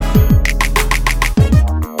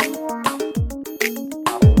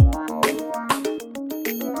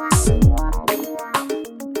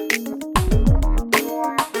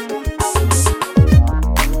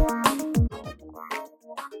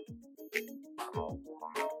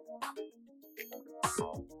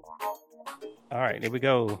All right, here we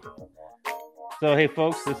go. So, hey,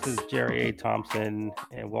 folks, this is Jerry A. Thompson,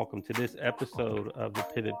 and welcome to this episode of the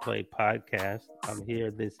Pivot Play podcast. I'm here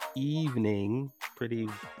this evening, pretty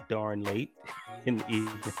darn late in the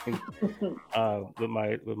evening,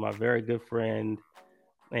 with my very good friend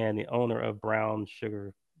and the owner of Brown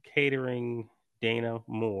Sugar Catering, Dana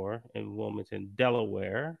Moore in Wilmington,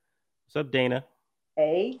 Delaware. What's up, Dana?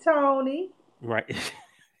 Hey, Tony. Right.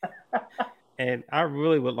 And I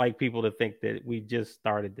really would like people to think that we just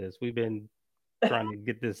started this. We've been trying to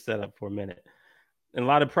get this set up for a minute. And a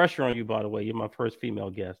lot of pressure on you, by the way. You're my first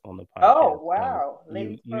female guest on the Oh, podcast, so wow. you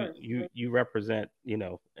Ladies you first. you you represent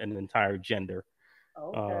an entire gender,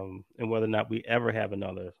 Okay. and whether or not we ever have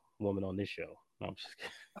another woman on this show. No, I'm just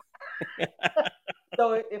kidding.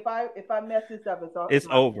 So if I mess this up, it's It's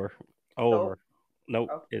my over, so over. Nope,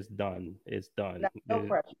 okay. it's done. It's done. No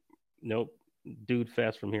pressure. Nope, dude,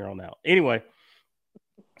 fast from here on out. Anyway,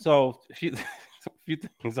 so a few, a few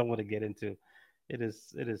things I want to get into. It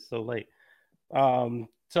is so late.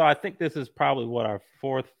 So I think this is probably what our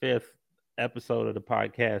fourth, fifth episode of the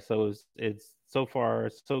podcast. So it's so far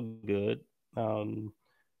so good. A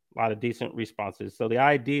lot of decent responses. So the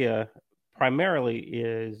idea primarily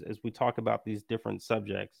is as we talk about these different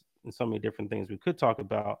subjects and so many different things we could talk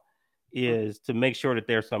about is to make sure that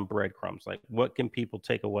there's some breadcrumbs. Like what can people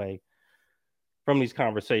take away from these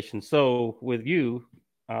conversations? So with you,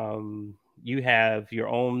 you have your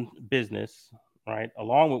own business, right?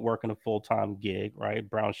 Along with working a full time gig, right?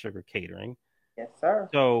 Brown Sugar Catering. Yes, sir.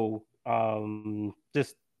 So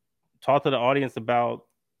just talk to the audience about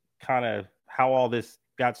kind of how all this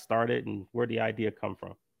got started and where the idea come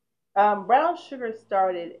from. Brown sugar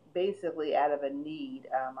started basically out of a need.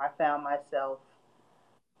 I found myself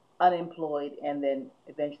unemployed and then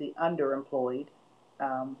eventually underemployed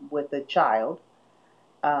with a child,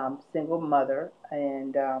 single mother,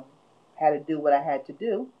 and had to do what I had to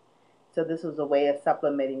do. So this was a way of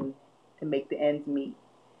supplementing to make the ends meet.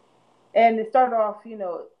 And it started off,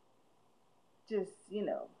 just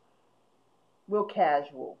real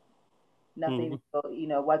casual. Nothing, Hmm.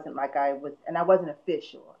 it wasn't like I was, and I wasn't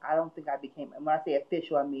official. I don't think I became, when I say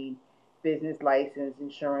official, I mean business license,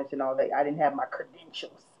 insurance, and all that. I didn't have my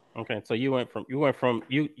credentials. Okay, so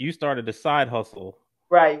you started a side hustle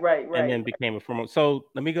Right, right, and right. then became a formal. So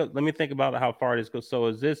let me go. Let me think about how far this goes. So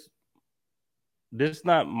is this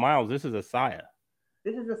not Miles? This is Asaya.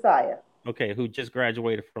 This is Asaya. Okay, who just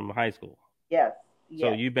graduated from high school. Yes, So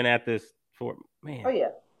yes. you've been at this for Oh, man, yeah,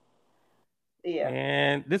 yeah.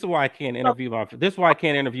 and this is why I can't So, interview my. This is why I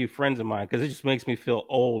can't interview friends of mine because it just makes me feel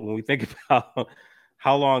old when we think about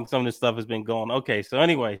how long some of this stuff has been going. Okay, so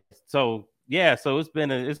anyway, so yeah, so it's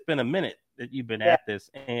been a minute that you've been yeah. at this,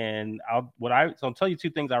 and I'll tell you two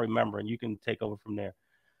things I remember, and you can take over from there.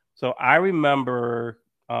 So I remember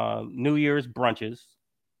New Year's brunches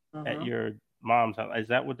at Mm-hmm. your mom's house. Is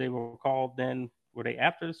that what they were called then? Were they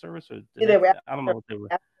after the service or the Yeah, they were next? I don't know what they were.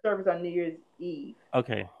 after service on New Year's Eve.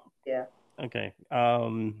 Okay, Yeah. okay.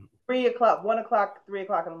 3 o'clock, 1 o'clock, 3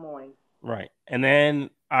 o'clock in the morning. Right. And then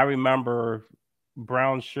I remember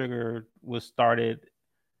Brown Sugar was started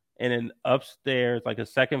in an upstairs, like a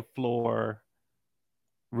second floor,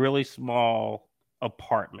 really small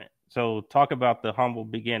apartment. So talk about the humble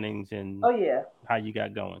beginnings and Oh, yeah. how you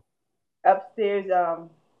got going. Upstairs,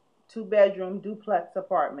 2 bedroom duplex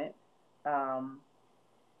apartment. Um,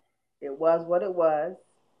 it was what it was.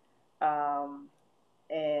 Um,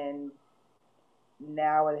 and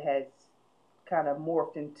now it has kind of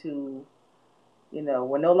morphed into,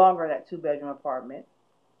 we're no longer in that 2 bedroom apartment.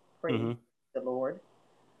 Praise Mm-hmm. the Lord.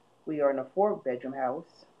 We are in a 4 bedroom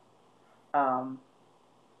house, um,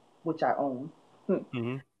 which I own.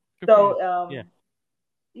 Mm-hmm. Good for you. So, Yeah.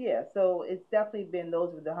 yeah, so it's definitely been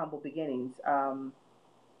those were the humble beginnings.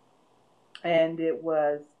 And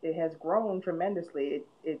it has grown tremendously.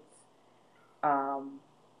 It's um,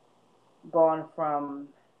 gone from,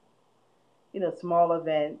 small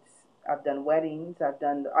events. I've done weddings. I've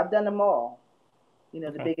done them all. The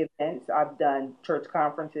Okay. big events. I've done church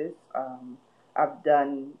conferences. I've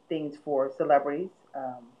done things for celebrities.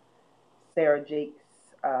 Sarah Jakes,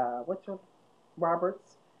 what's her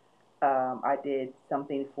Roberts. I did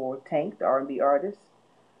something for Tank, the R&B artist.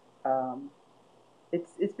 Um,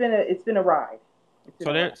 it's been a ride. It's been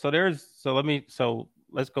So a ride.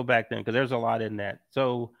 let's go back then because there's a lot in that.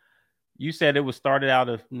 So you said it was started out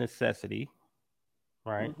of necessity,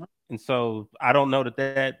 right? Hmm. And so I don't know that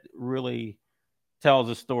that really tells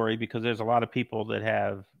a story because there's a lot of people that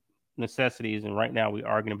have necessities, and right now we're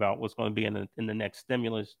arguing about what's going to be in the next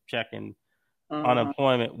stimulus check and Hmm.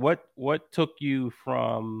 unemployment. What took you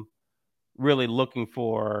from really looking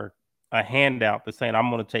for a handout that's saying I'm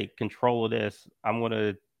going to take control of this. I'm going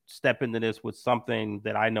to step into this with something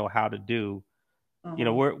that I know how to do. You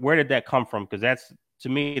know, Hmm. where did that come from? Because that's, to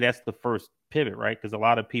me, that's the first pivot, right? Because a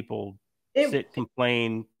lot of people It sit,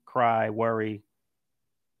 complain, cry, worry.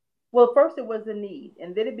 Well, first it was a need,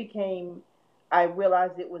 and then it became. I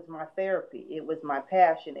realized it was my therapy. It was my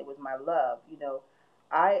passion. It was my love.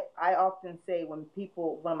 I often say when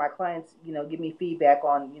my clients, give me feedback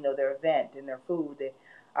on, their event and their food,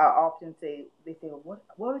 I often say they say, well,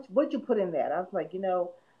 what'd you put in that? I was like,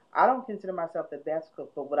 I don't consider myself the best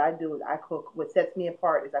cook, but what I do is I cook. What sets me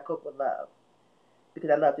apart is I cook with love because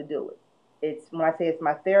I love to do it. It's when I say it's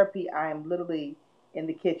my therapy, I am literally in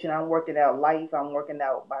the kitchen. I'm working out life. I'm working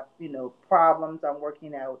out my, problems. I'm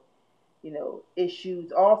working out,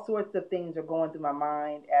 issues. All sorts of things are going through my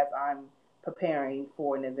mind as I'm preparing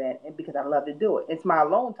for an event, and because I love to do it. It's my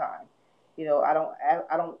alone time. I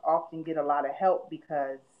don't often get a lot of help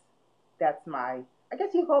because that's my. I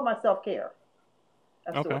guess you call my self care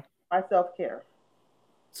of Okay. sorts. My self care.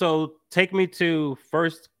 So take me to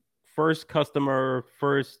first customer,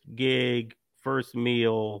 first gig, first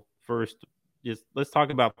meal, first, just let's talk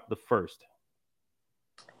about the first.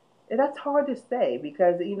 And that's hard to say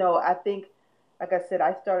because I think, like I said,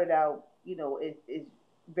 I started out is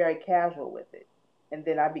very casual with it, and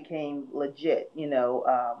then I became legit.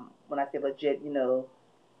 When I say legit,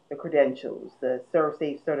 the credentials, the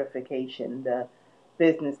ServSafe certification, the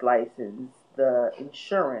business license, the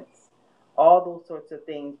insurance, all those sorts of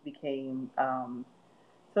things became.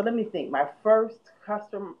 So let me think. My first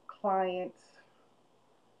customer client.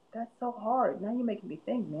 That's so hard. Now you're making me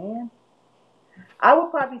think, man. I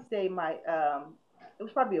would probably say it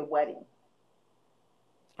was probably a Okay. wedding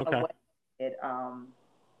at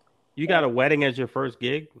You got and a wedding as your first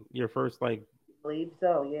gig? Your first, like, I believe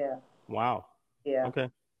so, yeah. wow. Yeah. Okay.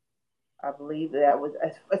 I believe that was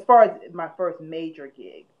as far as my first major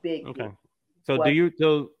gig, big gig Okay. So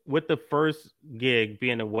was with the first gig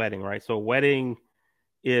being a wedding, right? So a wedding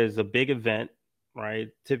is a big event, right?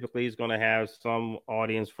 Typically it's going to have some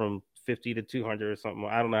audience from 50 to 200 or something.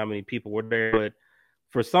 I don't know how many people were there, but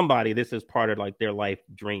for somebody, this is part of like their life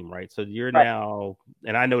dream, right? So you're right. now,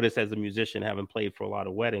 and I know this as a musician, having played for a lot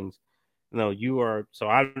of weddings. You are, so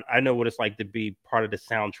I know what it's like to be part of the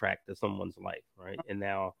soundtrack to someone's life, right? And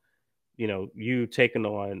now, you taking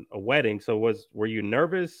on a wedding. So were you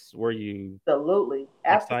nervous? Were you Absolutely.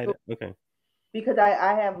 Absolutely. excited? Okay. Because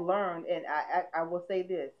I have learned and I will say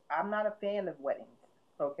this, I'm not a fan of weddings.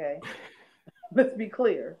 Okay. Let's be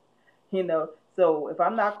clear. So if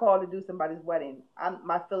I'm not called to do somebody's wedding,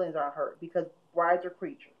 my feelings aren't hurt because brides are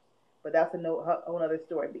creatures. But that's a whole other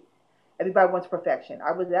story. Everybody wants perfection.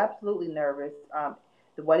 I was absolutely nervous.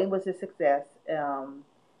 The wedding was a success,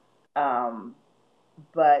 um,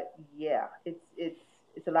 but yeah,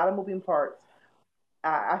 it's a lot of moving parts.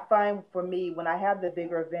 I find for me when I have the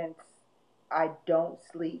bigger events, I don't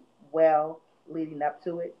sleep well leading up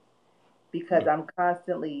to it because Hmm. I'm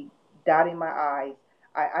constantly dotting my I's.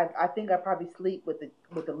 I think I probably sleep with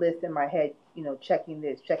the list in my head, checking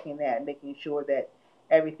this, checking that, making sure that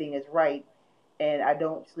everything is right, and I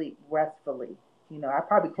don't sleep restfully. I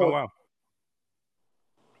probably Oh close. wow.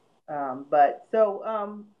 But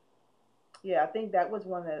so yeah, I think that was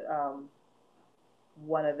one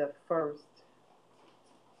of the first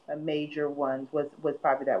major ones was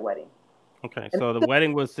probably that wedding. Okay. And So the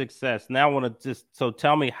wedding was success. Now I want to just, so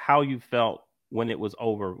tell me how you felt when it was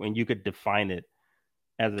over, when you could define it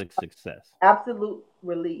as a success. absolute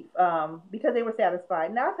relief because they were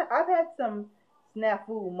satisfied. Now I've had some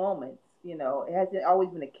snafu moments. It hasn't always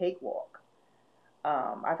been a cakewalk.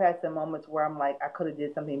 I've had some moments where I'm like, I could have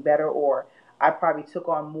did something better, or I probably took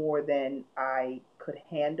on more than I could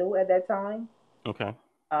handle at that time. Okay.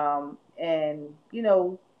 And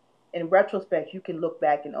in retrospect, you can look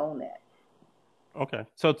back and own that. Okay.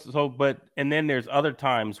 But and then there's other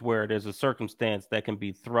times where there's a circumstance that can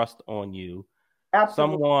be thrust on you.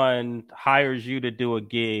 Absolutely, Someone hires you to do a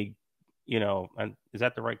gig, and is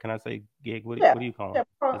that the right? Can I say gig? yeah, What do you call yeah.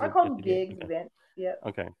 them? Is I it call it's them a gig? gigs, Okay. events. Yeah,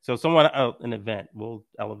 Okay. So someone, an event, we'll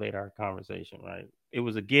elevate our conversation, right? It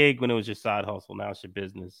was a gig when it was your side hustle. Now it's your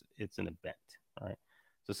business. It's an event, right?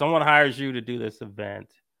 So someone hires you to do this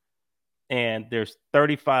event, and there's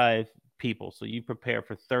 35 people. So you prepare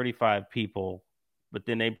for 35 people, but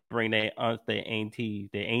then they bring their aunts, their aunties,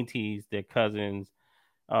 their cousins,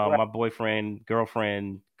 right. my boyfriend,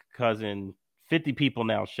 girlfriend, cousin. 50 people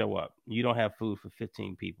now show up. You don't have food for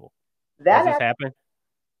 15 people. Has That this has, happened?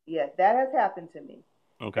 yes, that has happened to me.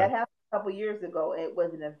 Okay. That happened a couple years ago. It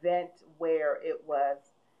was an event where it was.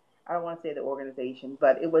 I don't want to say the organization,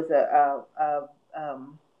 but it was a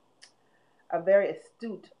very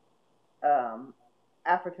astute. um,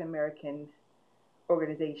 African American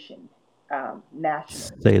organization,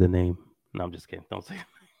 national. Say the name. No, I'm just kidding. Don't say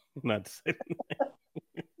it. Not to say it.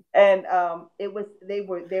 And it was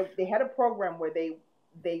they had a program where they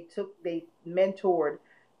mentored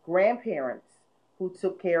grandparents who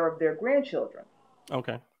took care of their grandchildren.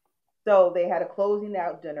 Okay. So they had a closing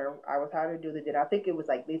out dinner. I was hired to do the dinner. I think it was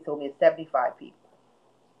like they told me it's 75 people.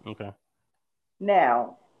 Okay.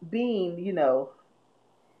 Now, being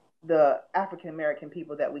the African American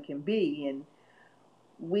people that we can be, and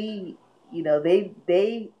we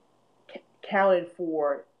they counted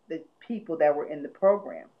for the people that were in the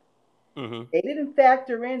program. Mm-hmm. They didn't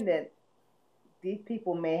factor in that these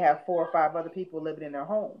people may have 4 or 5 other people living in their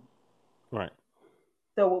home. Right.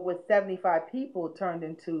 So what was 75 people turned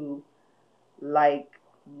into like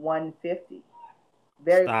 150.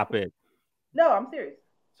 Very Stop it. No, I'm serious.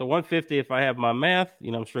 So 150, if I have my math,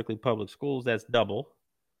 I'm strictly public schools, that's double,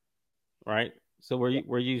 right? So Yeah.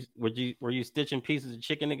 were you stitching pieces of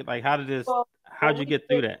chicken? Like how'd Well, you get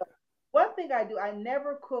through that? one thing I do, I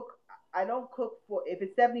never cook. I don't cook for if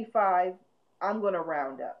it's 75. I'm gonna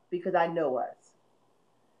round up because I know us.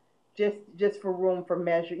 Just for room for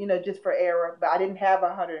measure, just for error. But I didn't have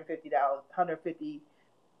 $150, 150,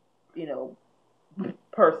 you know,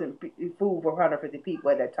 person food for 150 people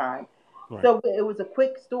at that time. Right. So it was a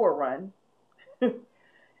quick store run, and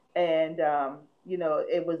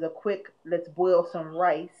it was a quick. Let's boil some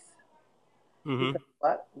rice Mm-hmm. because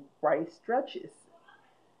what rice stretches.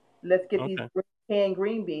 Let's get these Okay. canned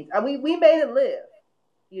green beans. We made it live,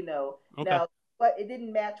 Okay. now, but it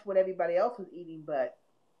didn't match what everybody else was eating. But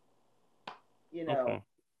you know, Okay.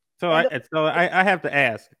 So and I have to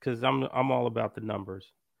ask because I'm all about the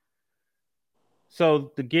numbers.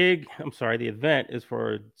 So the event is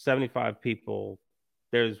for 75 people.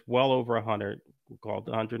 There's well over 100, called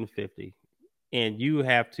 150, and you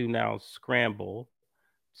have to now scramble.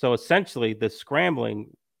 So essentially, the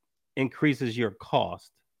scrambling increases your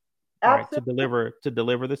cost, right? To absolutely,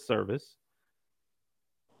 deliver the service.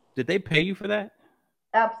 Did they pay you for that?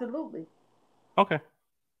 absolutely, Okay.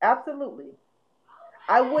 absolutely.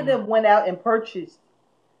 I wouldn't have went out and purchased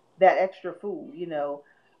that extra food,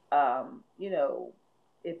 um, you know,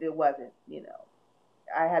 if it wasn't,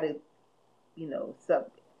 I had to, sub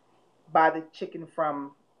buy the chicken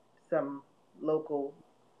from some local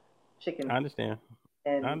chicken I understand. I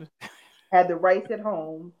and understand. had the rice at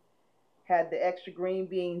home, had the extra green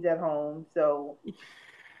beans at home. So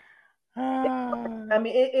I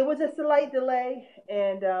mean, it was a slight delay,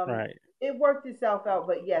 and Right. it worked itself out.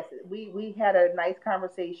 But yes, we had a nice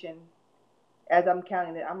conversation as I'm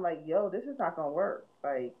counting it. I'm like, yo, this is not gonna work.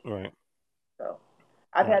 Like, Right. so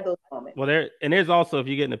I've Right. had those moments. Well, there's also, if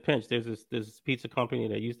you get in a pinch, there's this pizza company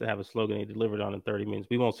that used to have a slogan they delivered on in 30 minutes.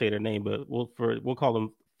 We won't say their name, but we'll call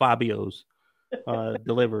them Fabio's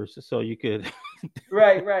delivers. So you could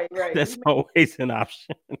Right, right, right. that's always an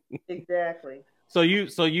option. Exactly. So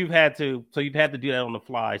you've had to do that on the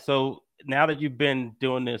fly. So now that you've been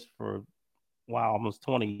doing this for wow, almost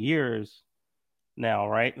 20 years now,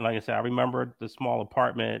 right? And like I said, I remember the small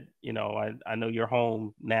apartment. I know your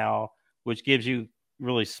home now, which gives you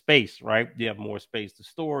really space, right? You have more space to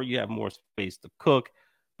store, you have more space to cook.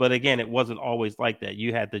 But again, it wasn't always like that.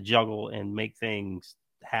 You had to juggle and make things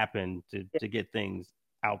happen to Yeah. to get things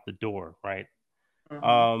out the door, right? Hmm.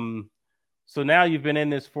 Um, so now you've been in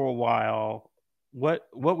this for a while. What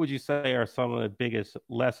would you say are some of the biggest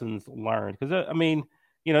lessons learned? Because I mean,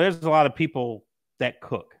 there's a lot of people that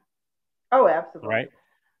cook, Oh, absolutely. right?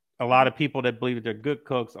 A lot of people that believe that they're good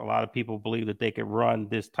cooks. A lot of people believe that they could run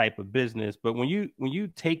this type of business. But when you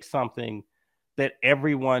take something that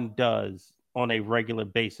everyone does on a regular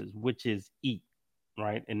basis, which is eat,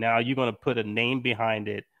 right? And now you're going to put a name behind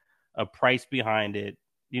it, a price behind it.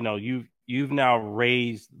 You've now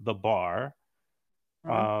raised the bar.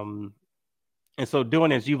 Hmm. Um, and so doing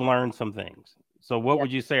this, you've learned some things. So what Yeah.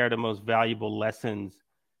 would you say are the most valuable lessons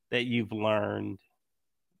that you've learned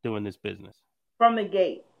doing this business? From the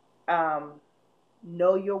gate, um,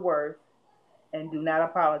 know your worth and do not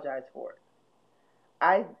apologize for it.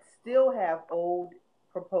 I still have old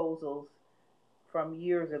proposals from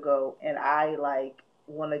years ago, and I like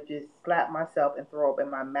want to just slap myself and throw up in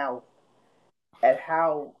my mouth at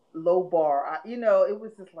how low bar. It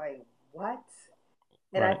was just like what?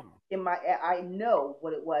 And Right. I know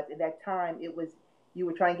what it was. At that time, it was you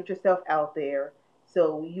were trying to get yourself out there,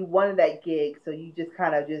 so you wanted that gig, so you just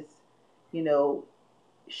kind of just you know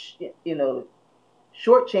sh- you know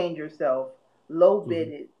shortchange yourself, low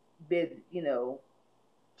Mm-hmm. bid,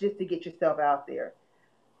 just to get yourself out there.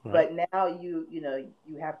 Right. But now you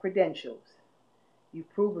have credentials.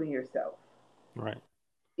 You've proven yourself. Right.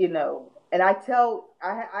 And I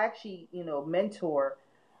actually, mentor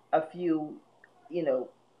a few, you know,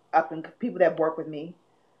 up and people that work with me.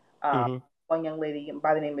 Um, Hmm. One young lady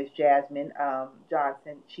by the name is Jasmine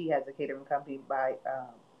Johnson. She has a catering company by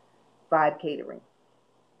Vibe Catering.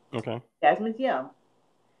 Okay. Jasmine's young,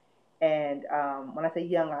 and when I say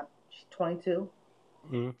young, she's 22.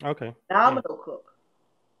 Okay. Yeah. Phenomenal cook,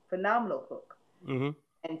 phenomenal cook. Hmm.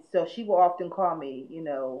 And so she will often call me,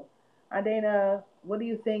 Dana, what do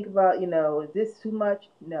you think about, is this too much?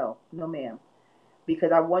 No, no, ma'am,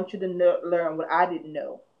 because I want you to learn what I didn't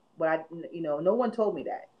know. No one told me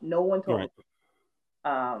that. No one told me. Right.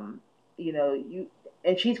 Um, you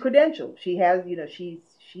and she's credentialed. She has,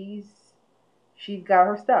 she's she's got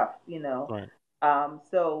her stuff. Right.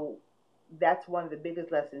 So that's one of the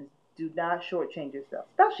biggest lessons. Do not shortchange yourself,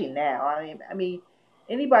 especially now. I mean,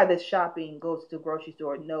 anybody that's shopping goes to the grocery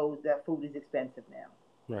store knows that food is expensive now.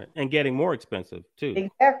 Right. And getting more expensive too.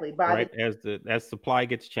 Exactly. By the Right. As supply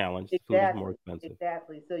gets challenged, food is more exactly, expensive.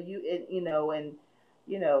 exactly. So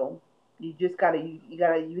you know, you just gotta you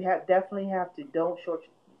gotta you have definitely have to don't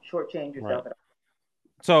shortchange Right. yourself at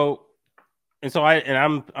So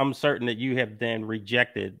I'm certain that you have then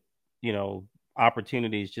rejected, you know,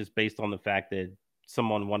 opportunities just based on the fact that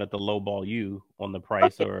someone wanted to lowball you on the all.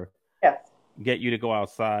 price Okay. or Yes. get you to go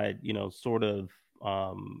outside, sort of,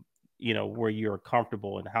 um, where you're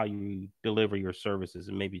comfortable and how you deliver your services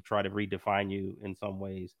and maybe try to redefine you in some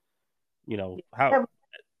ways, how, Yeah.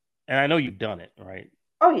 and I know you've done it, right?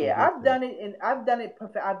 Oh yeah, You've been I've through it. done it, and I've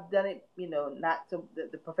done it, not so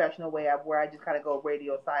the professional way, where I just kind of go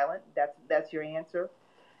radio silent. That's your answer.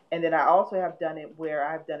 And then I also have done it where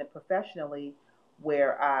I've done it professionally,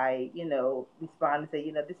 where I, respond and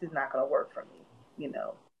say, this is not going to work for me.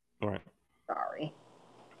 Right. Sorry.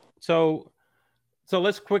 So,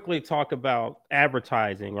 let's quickly talk about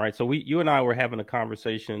advertising, right? So you and I were having a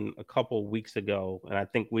conversation a couple weeks ago, and I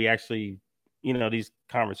think we actually, these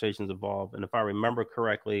conversations evolve. And if I remember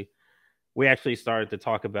correctly, we actually started to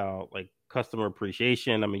talk about like customer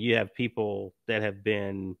appreciation. I mean, you have people that have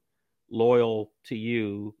been loyal to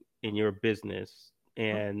you in your business,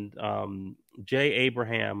 and Jay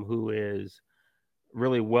Abraham, who is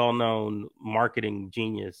really well-known marketing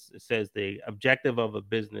genius, says the objective of a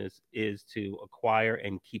business is to acquire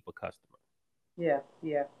and keep a customer, Yeah,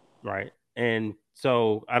 yeah. right? And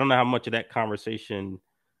so I don't know how much of that conversation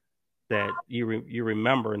that you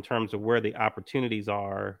remember in terms of where the opportunities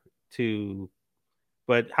are to,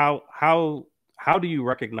 but how do you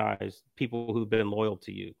recognize people who've been loyal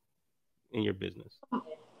to you in your business?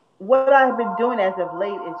 What I've been doing as of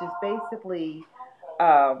late is just basically,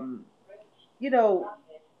 um, you know,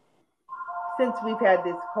 since we've had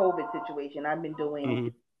this COVID situation, I've been doing Hmm.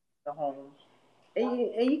 the home, and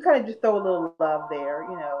you kind of just throw a little love there.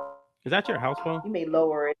 Is that your house phone? You may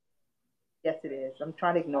lower it. Yes, it is. I'm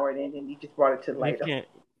trying to ignore it, and you just brought it to You light. can't.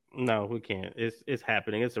 No, we can't. It's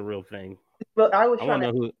happening. It's a real thing. But I was I trying want to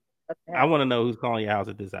to know who. I have want to know who's calling your house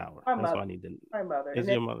at this hour. my That's mother, what I need to. my mother, and Is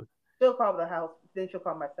then your mother? she'll call the house. Then she'll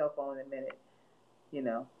call my cell phone in a minute.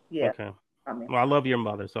 Yeah. Okay. I mean, Well, I love your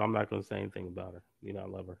mother, so I'm not going to say anything about her. I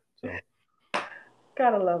love her. So,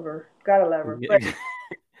 gotta love her. Gotta love her. But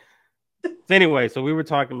so anyway, so we were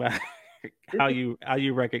talking about this how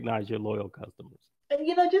you recognize your loyal customers.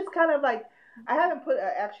 and just kind of like, I haven't put an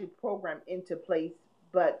actual program into place,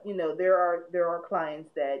 but there are clients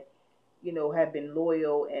that have been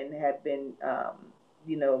loyal and have been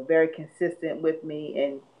very consistent with me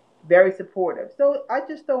and very supportive. So I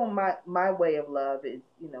just throw my way of love is,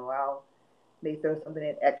 I'll may throw something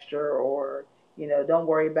in extra, or don't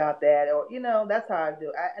worry about that, or that's how I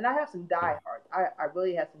do. And I have some Yeah. diehards. I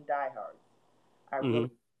really have some diehards. I really.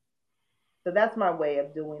 Hmm. So that's my way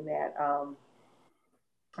of doing that.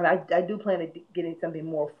 And I do plan on getting something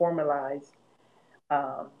more formalized,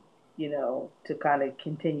 um, to kind of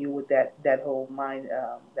continue with that whole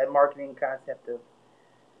that marketing concept of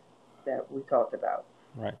that we talked about.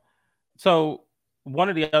 Right. So one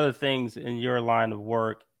of the other things in your line of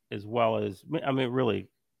work, as well as I mean, really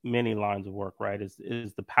many lines of work, right, is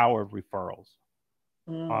the power of referrals.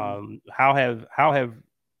 Mm. How have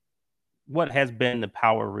what has been the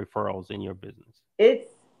power of referrals in your business? It's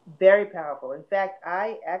very powerful. In fact,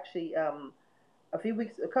 I actually about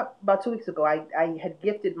 2 weeks ago, I had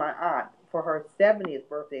gifted my aunt for her 70th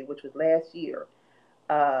birthday, which was last year,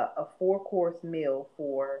 a four-course meal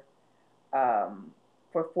um,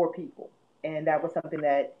 for four people, and that was something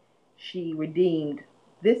that she redeemed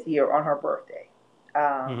this year on her birthday.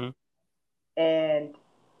 Um, Hmm. and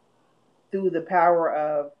through the power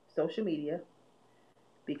of social media,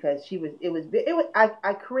 because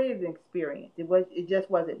I created an experience. It just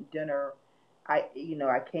wasn't dinner,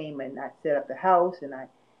 I came and I set up the house and I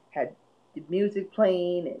had the music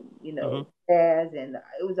playing and, Hmm. jazz, and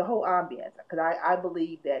it was a whole ambiance because I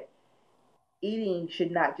believe that eating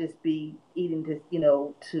should not just be eating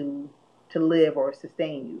to, to live or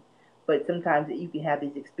sustain you, but sometimes you can have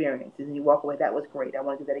these experiences and you walk away. That was great. I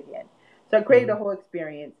want to do that again. So I created Hmm. a whole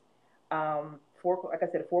experience. Like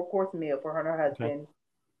I said, a 4 course meal for her and her Okay. husband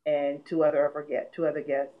and two other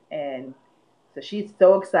guests, and so she's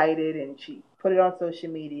so excited and she put it on social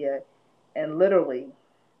media, and literally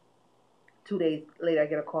 2 days later I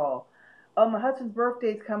get a call. Oh, my husband's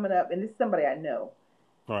birthday's coming up, and this is somebody I know.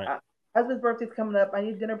 Right. uh, Husband's birthday's coming up. I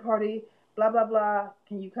need a dinner party. Blah blah blah.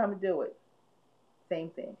 Can you come and do it? Same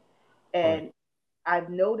thing. Right. And I've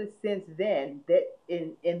noticed since then that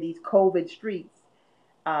in these COVID streets,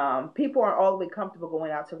 people aren't all the way comfortable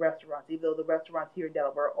going out to restaurants, even though the restaurants here in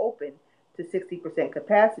Delaware are open to 60%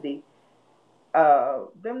 capacity.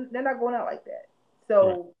 They're not going out like that. Right.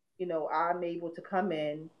 So I'm able to come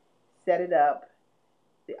in, set it up.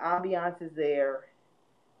 The ambiance is there,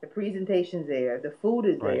 the presentation's there, the food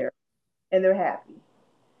is Right. there, and they're happy.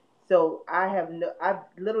 So I've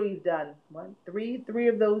literally done three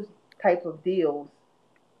of those type of deals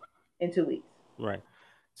in 2 weeks. Right.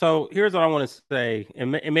 So here's what I want to say,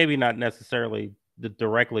 and maybe not necessarily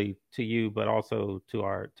directly to you, but also to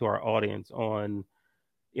our audience on,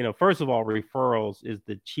 first of all, referrals is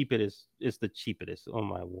the cheapest. It's the cheapest. Oh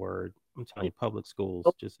my word! I'm telling you, public schools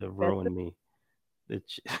just have ruined me.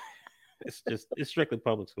 It's it's just it's strictly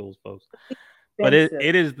public schools, folks. But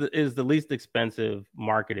Expensive. it is the least expensive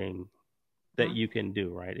marketing that Mhm. you can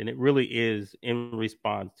do, right? And it really is in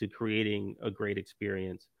response to creating a great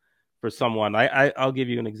experience for someone. I'll give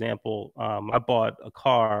you an example. I bought a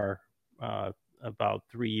car uh, about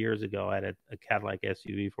 3 years ago. I had a Cadillac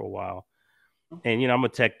SUV for a while, and I'm a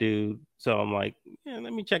tech dude, so I'm like, yeah,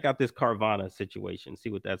 let me check out this Carvana situation, see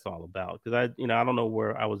what that's all about. Because I don't know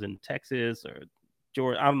where I was, in Texas or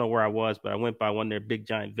Georgia. I don't know where I was, but I went by one of their big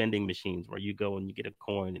giant vending machines where you go and you get a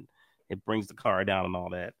coin and it brings the car down and all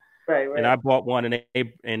that. Right, And right. I bought one,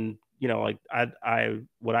 and like I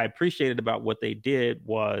what I appreciated about what they did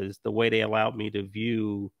was the way they allowed me to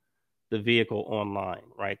view the vehicle online,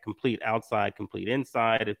 right? Complete outside, complete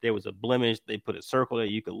inside. If there was a blemish, they put a circle there,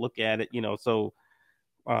 you could look at it. So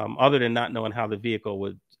other than not knowing how the vehicle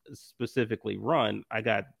would specifically run, I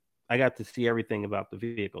got to see everything about the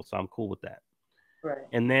vehicle, so I'm cool with that. Right.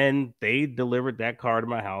 And then they delivered that car to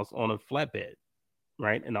my house on a flatbed,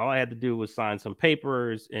 right? And all I had to do was sign some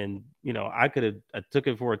papers, and I took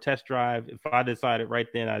it for a test drive. If I decided right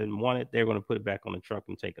then I didn't want it, they're going to put it back on the truck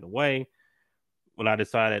and take it away. When I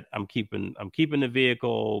decided I'm keeping the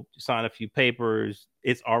vehicle, sign a few papers,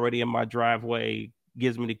 it's already in my driveway,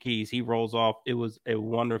 gives me the keys, he rolls off. It was a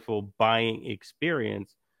wonderful buying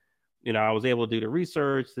experience. I was able to do the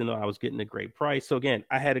research, I was getting a great price. So again,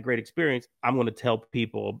 I had a great experience. I'm going to tell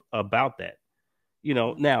people about that.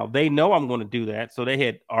 Now they know I'm going to do that. So they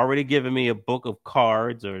had already given me a book of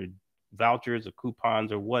cards or vouchers or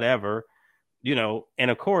coupons or whatever,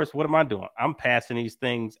 and of course, what am I doing? I'm passing these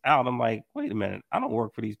things out. I'm like, wait a minute, I don't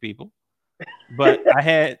work for these people. But I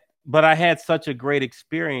had such a great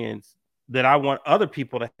experience that I want other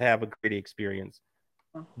people to have a great experience.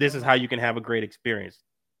 This is Mhm. how you can have a great experience.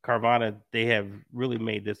 Carvana, they have really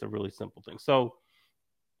made this a really simple thing. So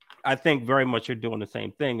I think very much you're doing the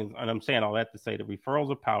same thing. And I'm saying all that to say the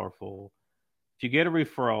referrals are powerful. If you get a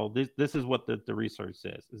referral, this is what the research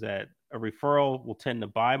says, is that a referral will tend to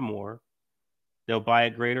buy more, they'll buy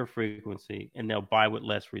at greater frequency, and they'll buy with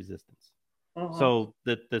less resistance. Mhm. So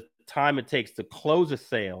the time it takes to close a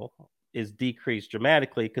sale is decreased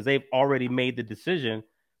dramatically because they've already made the decision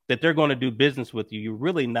that they're going to do business with you. You're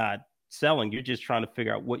really not selling. You're just trying to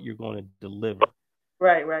figure out what you're going to deliver.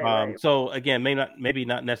 Right, right, right. So again, maybe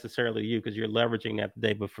not necessarily you because you're leveraging that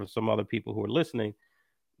today, but for some other people who are listening,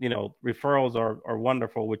 referrals are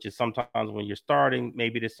wonderful, which is sometimes when you're starting,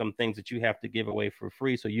 maybe there's some things that you have to give away for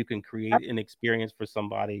free so you can create an experience for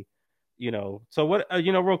somebody. So what,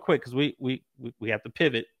 real quick, because we have to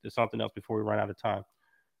pivot to something else before we run out of time.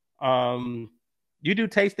 Um, you do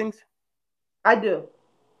tastings? I do.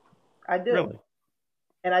 I do. Really?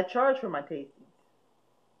 And I charge for my tastings.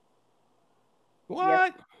 Yes,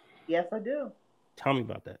 What? yes, I do. Tell me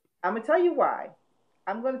about that. I'm gonna tell you why.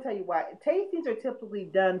 I'm gonna tell you why. Tastings are typically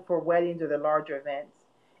done for weddings or the larger events,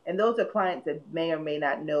 and those are clients that may or may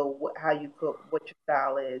not know how you cook, what your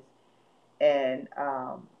style is, and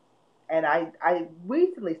I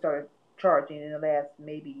recently started charging in the last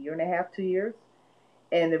maybe year and a half, 2 years,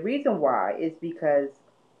 and the reason why is because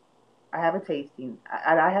I have a tasting.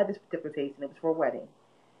 I had this particular tasting. It was for a wedding,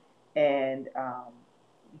 and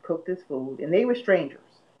You cook this food, and they were strangers.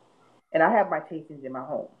 And I have my tastings in my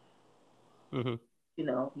home. Mm-hmm.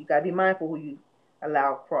 You got to be mindful who you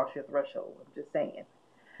allow cross your threshold. I'm just saying.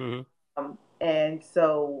 Mm-hmm. And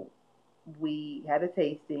so we had a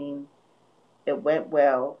tasting. It went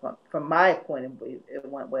well from my point of view. It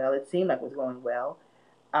went well. It seemed like it was going well.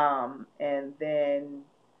 And then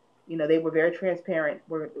they were very transparent.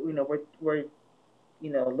 We're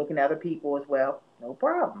looking at other people as well. No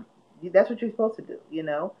problem. That's what you're supposed to do.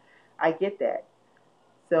 I get that.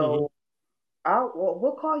 Mm-hmm. So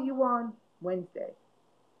we'll call you on Wednesday.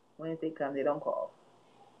 Wednesday comes, they don't call.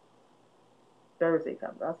 Thursday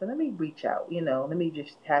comes. I said, let me reach out. Let me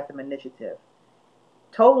just have some initiative.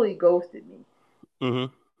 Totally ghosted me.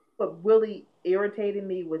 Mm-hmm. What really irritated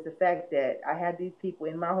me was the fact that I had these people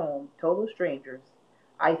in my home, total strangers.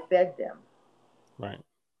 I fed them. Right.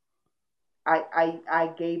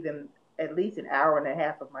 I gave them at least an hour and a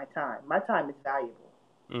half of my time. My time is valuable.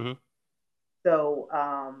 Mm-hmm. So,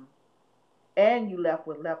 and you left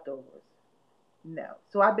with leftovers. No.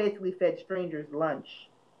 So I basically fed strangers lunch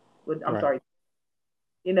I'm Right. sorry,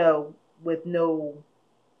 you know, with no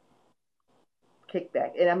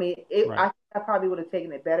kickback. And I mean, Right. I probably would have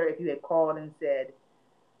taken it better if you had called and said,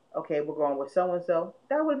 okay, we're going with so and so.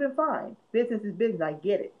 That would have been fine. Business is business. I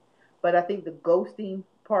get it. But I think the ghosting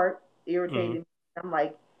part Mm-hmm. irritated me. I'm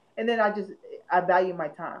like, and then I value my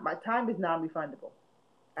time. My time is non refundable.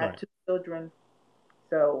 I have Right. 2 children.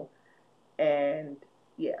 So, and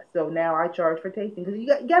yeah, so now I charge for tasting because you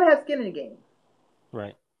got to have skin in the game.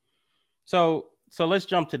 Right. So let's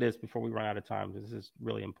jump to this before we run out of time. This is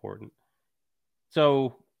really important.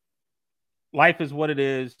 So life is what it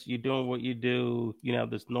is. You're doing what you do.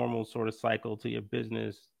 This normal sort of cycle to your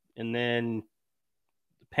business, and then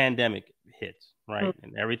the pandemic hits, right,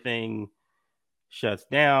 and everything shuts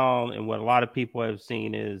down. And what a lot of people have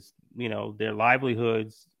seen is, their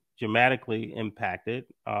livelihoods dramatically impacted.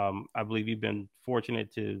 I believe you've been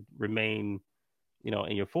fortunate to remain,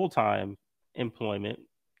 in your full time employment,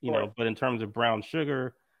 Or but in terms of brown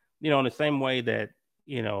sugar, in the same way that,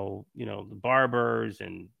 the barbers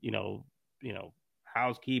and,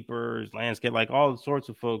 housekeepers, landscape, like all sorts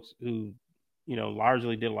of folks who,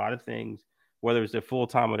 largely did a lot of things, whether it's their full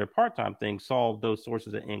time or their part time things, saw those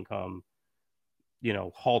sources of income,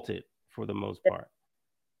 halted for the most part.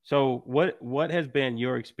 So what has been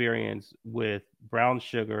your experience with brown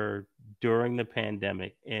sugar during the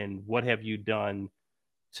pandemic, and what have you done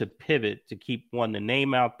to pivot to keep the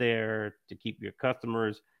name out there, to keep your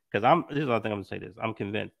customers? Because this is the other thing I'm gonna say this. I'm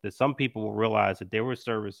convinced that some people will realize that there were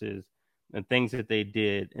services and things that they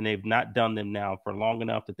did, and they've not done them now for long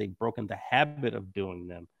enough that they've broken the habit of doing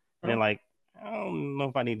them. And they're like, I don't know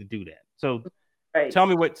if I need to do that. So right. tell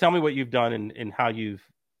me what you've done, and how you've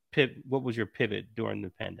what was your pivot during the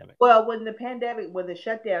pandemic? Well, when the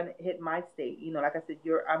shutdown hit my state, like I said,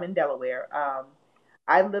 I'm in Delaware.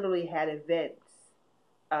 I literally had events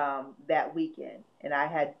that weekend, and I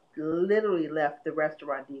had literally left the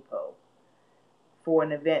restaurant depot for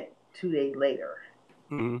an event 2 days later.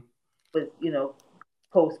 Mm-hmm. Was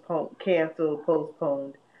postponed, canceled,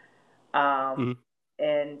 postponed, um, Mm-hmm.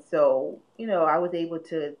 and so I was able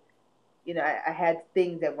to. I had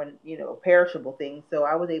things that were perishable things, so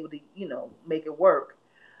I was able to make it work.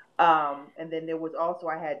 And then there was also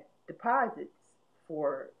I had deposits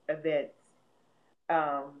for events,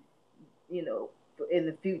 um, you know, in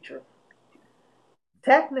the future.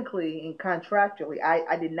 Technically and contractually,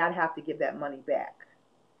 I did not have to give that money back,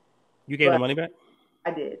 You gave the but money back?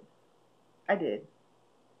 I did. I did.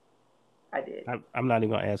 I did. I'm not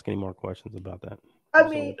even gonna ask any more questions about that. I'm I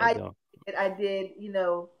just gonna mean, let that go. I did.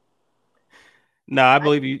 No, I I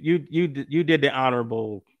believe you. You did the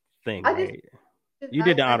honorable thing, I just right? You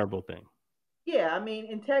did the honorable thing. yeah. I mean,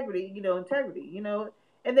 integrity. Integrity.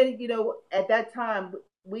 And then at that time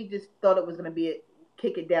we just thought it was going to be a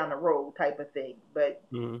kick it down the road type of thing, but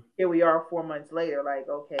Mm-hmm. here we are 4 months later, like,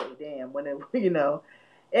 okay, damn, when it,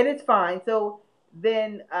 and it's fine. So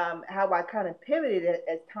then, how I kind of pivoted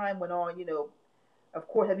as time went on, of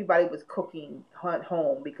course, everybody was cooking hunt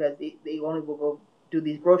home because they only will go do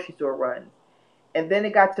these grocery store runs. And then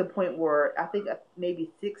it got to a point where I think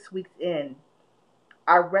maybe 6 weeks in,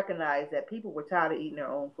 I recognized that people were tired of eating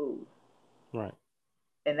their own food. Right.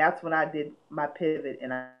 And that's when I did my pivot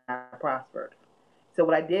and I prospered. So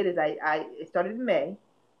what I did is I it started in May,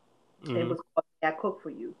 and it Mm-hmm. was called I Cook for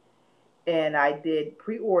You. And I did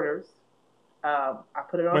pre-orders. I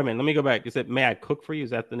put it Wait on a minute. Let me go back. You said, "May I cook for you?"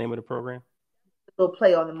 Is that the name of the program? a little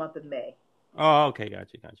play on the month of May. Oh, okay.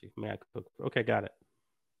 Got you. Got you. May I cook? Okay, got it.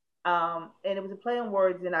 And it was a play on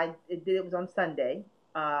words, and it was on Sunday.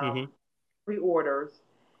 Mm-hmm. Pre-orders,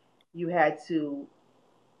 you had to.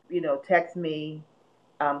 text me,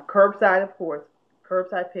 curbside, of course,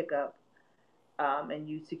 curbside pickup, and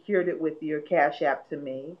you secured it with your Cash App to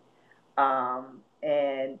me.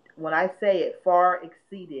 And when I say it far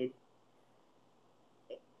exceeded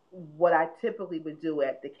what I typically would do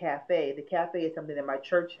at the cafe is something that my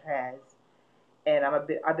church has, and I've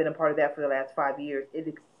been a part of that for the last 5 years. It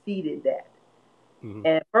exceeded that. Mm-hmm.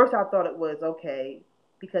 And at first I thought it was okay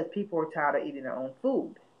because people were tired of eating their own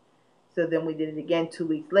food. So then we did it again 2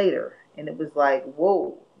 weeks later, and it was like,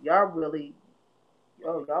 whoa, y'all really,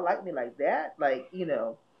 oh, y'all like me like that,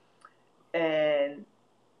 And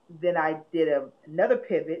then I did another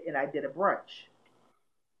pivot, and I did a brunch.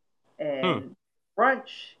 Hmm. And brunch,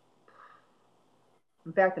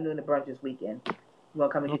 in fact, I'm doing the brunch this weekend. You want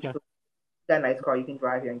to come and get your Okay. food? You got a nice car. You can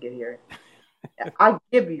drive here and get here. I'll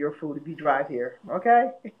give you your food if you drive here. Okay.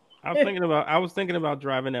 I was thinking about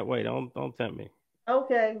driving that way. Don't tempt me.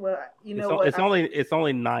 Okay. Well, you know what? It's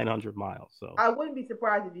only 900 miles. So I wouldn't be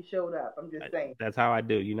surprised if you showed up. I'm just saying. that's how I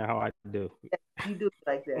do. You know how I do. You do it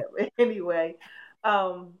like that. Anyway,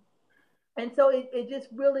 um, and so it just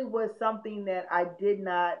really was something that I did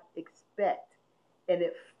not expect. And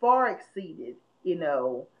it far exceeded,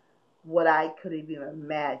 what I could have even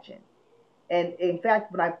imagined. And in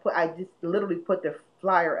fact, I just literally put the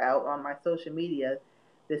flyer out on my social media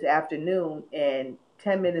this afternoon, and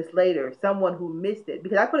 10 minutes later, someone who missed it,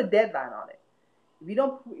 because I put a deadline on it. If you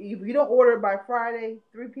don't order it by Friday,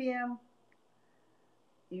 3 p.m.,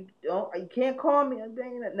 you can't call me.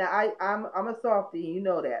 Now I'm a softie, you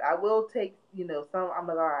know that. I will take some. I'm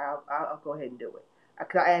like, all right, I'll go ahead and do it.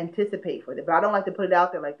 Cause I anticipate for it, but I don't like to put it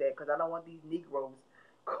out there like that because I don't want these Negroes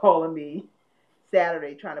calling me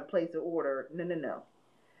Saturday trying to place an order. No, no, no.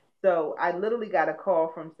 So I literally got a call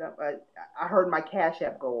from some. I heard my Cash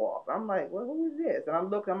App go off. I'm like, well, who is this? And I'm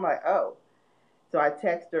looking. I'm like, oh. So I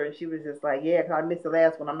text her, and she was just like, yeah, because I missed the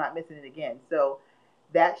last one. I'm not missing it again. So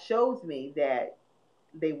that shows me that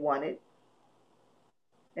they want it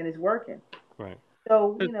and it's working. Right.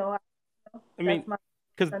 So, I mean, that's my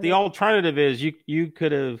because the Sunday. alternative is you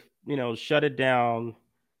could have shut it down,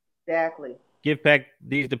 Exactly. give back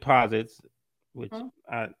these deposits, which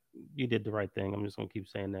Hmm. you did the right thing. I'm just gonna keep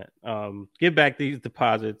saying that. Give back these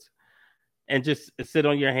deposits and just sit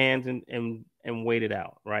on your hands and wait it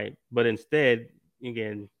out, right? But instead,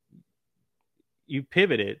 again, you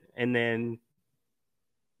pivoted and then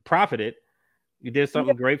profited. You did Yeah.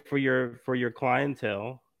 something great for your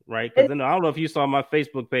clientele, right? Because It, then I don't know if you saw my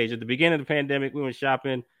Facebook page at the beginning of the pandemic. We went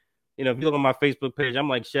shopping. If you look on my Facebook page, I'm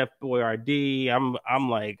like Chef Boyardee. I'm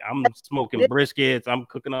smoking it, briskets. I'm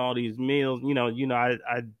cooking all these meals.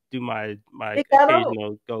 I do my it got old.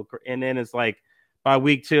 occasional go, and then it's like by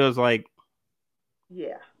week two, it's like,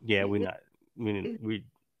 Yeah. yeah, It, it,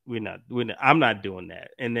 we're not. I'm not doing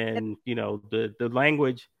that. And it, then the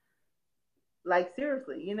language, like,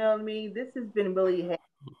 seriously, you know what I mean? This has been really,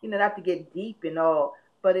 not to get deep and all,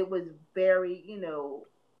 but it was very,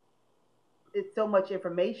 it's so much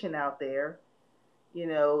information out there.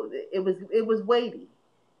 It was weighty.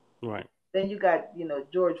 right, Then you got,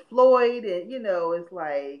 George Floyd, and, it's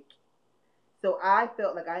like, so I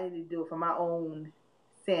felt like I needed to do it for my own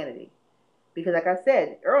sanity. Because, like I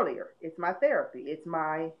said earlier, it's my therapy. It's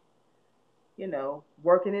my,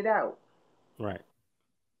 working it out. right.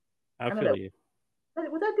 I I know feel that. you.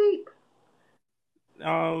 Was that deep?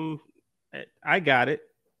 Um, I got it.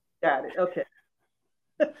 Got it. Okay.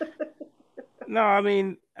 No, I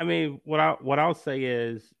mean, what I'll say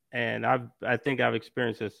is, and I think I've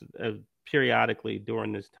experienced this periodically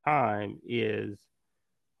during this time is,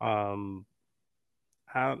 um,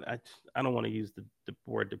 I don't want to use the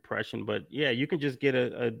word depression, but yeah, you can just get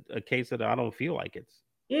a case of I don't feel like it's,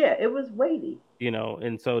 Yeah, it was weighty.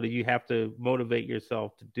 and so that you have to motivate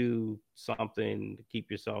yourself to do something to keep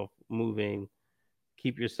yourself moving,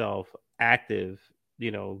 keep yourself active,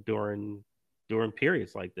 during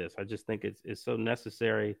periods like this. I just think it's so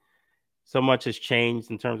necessary. So much has changed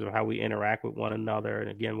in terms of how we interact with one another, and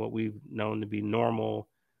again, what we've known to be normal.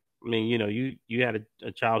 I mean, you had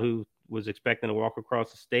a child who was expecting to walk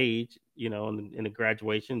across the stage, in the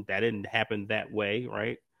graduation. That didn't happen that way,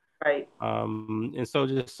 right? Right. And so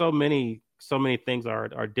just so many things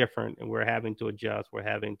are different, and we're having to adjust. We're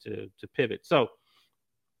having to pivot. So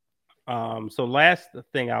last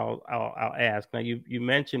thing I'll ask. Now you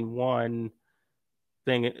mentioned one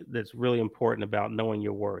thing that's really important about knowing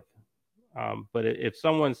your worth. But if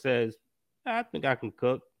someone says, I think I can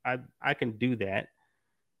cook, I can do that.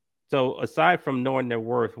 So aside from knowing their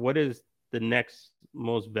worth, what is the next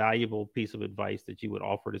most valuable piece of advice that you would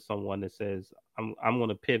offer to someone that says, I'm going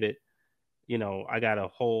to pivot, I got a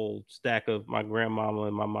whole stack of my grandmama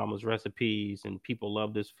and my mama's recipes, and people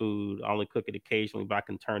love this food. I only cook it occasionally, but I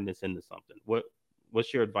can turn this into something.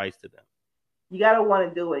 What's your advice to them? You got to want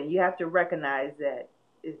to do it. You have to recognize that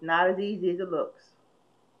it's not as easy as it looks.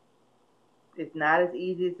 It's not as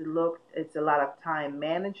easy as it looks. It's a lot of time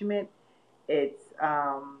management. It's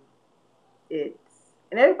it's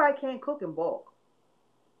and everybody can't cook in bulk.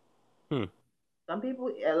 Hmm.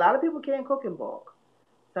 A lot of people can't cook in bulk.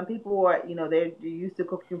 Some people are, they're used to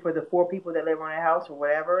cooking for the four people that live in their house or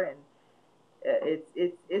whatever, and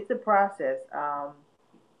it's a process.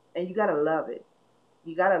 And you gotta love it.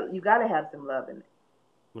 You gotta have some love in it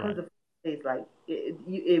because Right. the food tastes like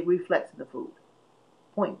it reflects in the food.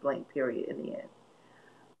 Point blank. Period. In the end.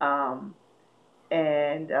 Um,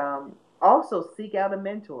 and Also seek out a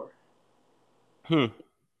mentor. Hmm.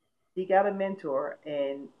 Seek out a mentor,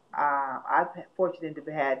 and I've fortunate to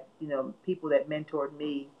have had people that mentored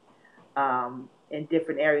me in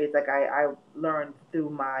different areas. Like I learned through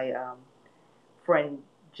my friend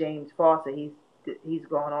James Fawcett. He's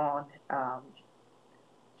gone on.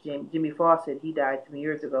 Jimmy Fawcett. He died some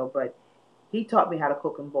years ago, but he taught me how to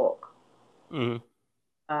cook in bulk. Hmm.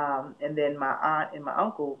 And then my aunt and my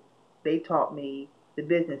uncle, they taught me the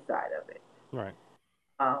business side of it. Right.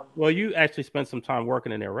 Um, Well, you actually spent some time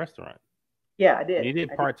working in their restaurant. yeah, I did. You did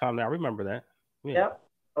I did. part time. Now I remember that. Yeah. Yep.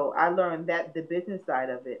 So I learned that the business side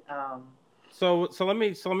of it. So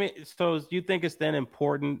do you think it's then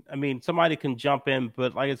important? I mean, somebody can jump in,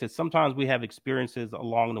 but like I said, sometimes we have experiences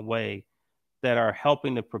along the way that are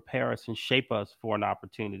helping to prepare us and shape us for an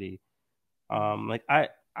opportunity. Like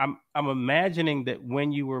I'm imagining that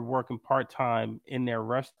when you were working part time in their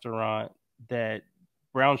restaurant, that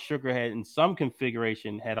Brown Sugar had in some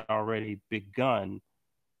configuration had already begun,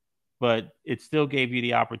 but it still gave you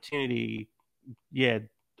the opportunity. Yeah,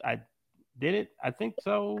 I did it. I think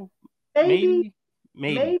so. Maybe, Maybe,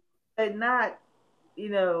 maybe. maybe, but not. You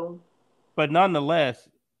know, But nonetheless,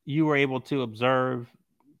 you were able to observe,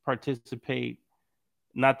 participate,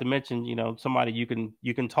 not to mention, somebody you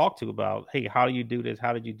can talk to about, hey, how do you do this?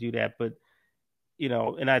 How did you do that? But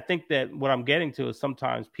and I think that what I'm getting to is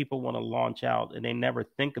sometimes people want to launch out and they never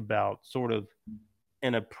think about sort of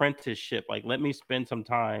an apprenticeship. Like, let me spend some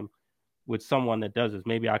time with someone that does this.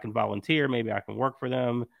 Maybe I can volunteer, maybe I can work for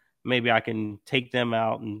them, maybe I can take them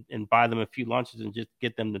out and buy them a few lunches and just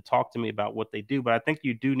get them to talk to me about what they do. But I think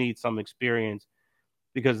you do need some experience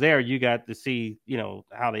because there you got to see,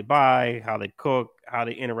 how they buy, how they cook, how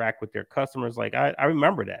they interact with their customers. Like I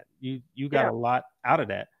remember that. You got yeah, a lot out of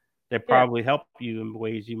that that yeah, probably helped you in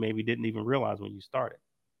ways you maybe didn't even realize when you started.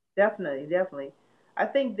 definitely, definitely. I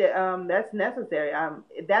think that that's necessary.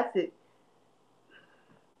 That's it.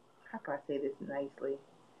 How can I say this nicely?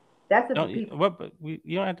 That's it for Don't people. what but you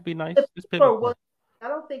don't have to be The nice. Just people are pivot willing. point. I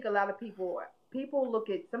don't think a lot of people look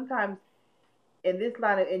at sometimes in this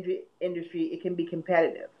line of industry it can be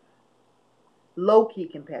competitive, low key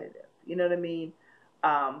competitive. You know what I mean?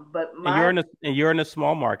 But And you're my in a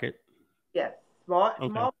small market. yes, small Okay.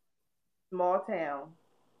 small small town,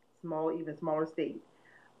 small even smaller state.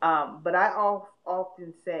 But I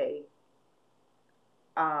often say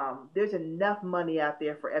there's enough money out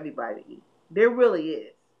there for everybody to eat. There really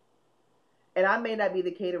is. And I may not be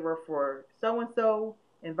the caterer for so and so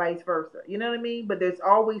and vice versa. You know what I mean? But there's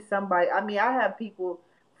always somebody. I mean, I have people,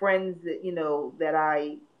 friends that that are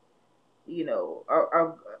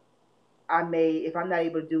I may, if I'm not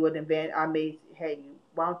able to do an event, I may, hey,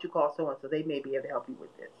 why don't you call so and so? They may be able to help you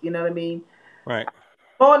with this. You know what I mean? Right.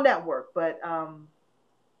 Small network, but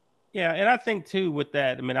Yeah, and I think too with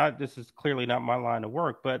that, I mean, this is clearly not my line of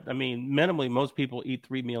work, but I mean, minimally most people eat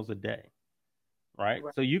 3 meals a day, right?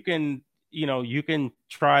 right. So you can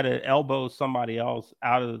try to elbow somebody else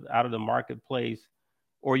out of the marketplace,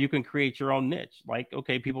 or you can create your own niche. Like,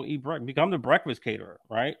 okay, people eat breakfast, become the breakfast caterer,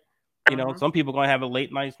 right? Uh-huh. Some people gonna have a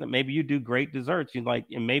late night. Maybe you do great desserts. And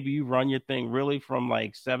maybe you run your thing really from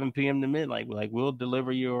like 7 p.m. to midnight. Like, we'll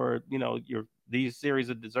deliver your these series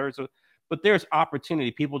of desserts. But there's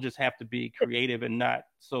opportunity. People just have to be creative and not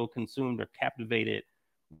so consumed or captivated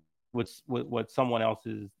with what someone else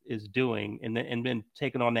is doing, and then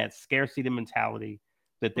taking on that scarcity mentality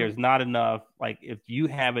that Mm, there's not enough. Like, if you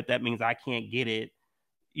have it, that means I can't get it.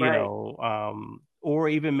 right. Or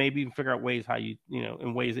even maybe even figure out ways how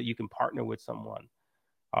in ways that you can partner with someone.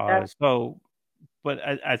 That's So, but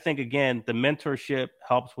I think again, the mentorship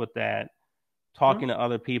helps with that. mm, Talking to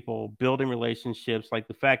other people, building relationships, like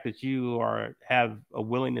the fact that you have a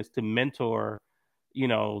willingness to mentor,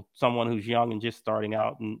 someone who's young and just starting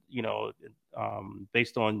out, and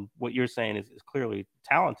based on what you're saying is clearly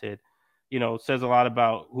talented. says a lot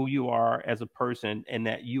about who you are as a person, and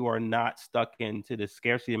that you are not stuck into the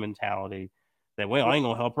scarcity mentality that, well, I ain't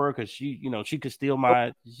gonna help her because she could steal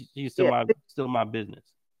Yeah. steal my business.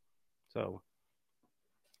 So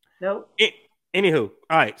Nope. anywho,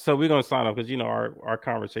 all right, so we're gonna sign off because our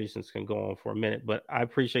conversations can go on for a minute, but I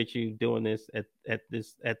appreciate you doing this at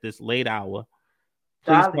this late hour.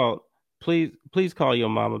 Please Golly. call please call your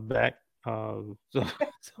mama back. So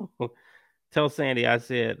tell Sandy I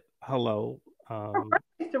said hello. Her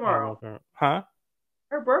birthday's tomorrow. Huh?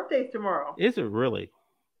 Her birthday's tomorrow. Is it really?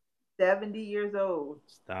 70 years old.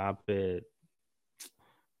 Stop it.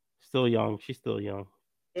 Still young. She's still young.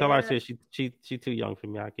 Tell her I Yeah. said she too young for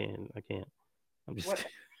me. I can't. I'm just What,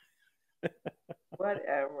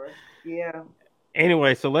 whatever. Yeah.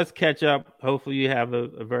 anyway, so let's catch up. Hopefully you have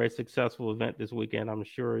a very successful event this weekend. I'm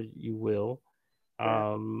sure you will.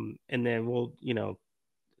 Yeah. And then we'll,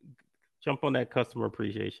 jump on that customer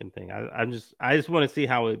appreciation thing. I just want to see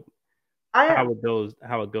how it I how am. it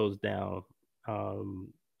goes down.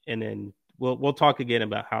 And then we'll talk again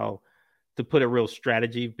about how to put a real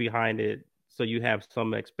strategy behind it, so you have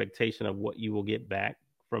some expectation of what you will get back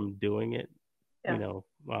from doing it. Yeah.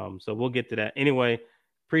 So we'll get to that. Anyway,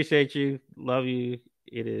 appreciate you, love you.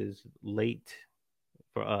 It is late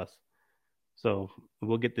for us, so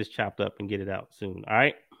we'll get this chopped up and get it out soon. All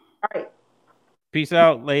right. All right. Peace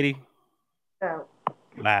out, lady. So.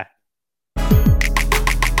 Bye.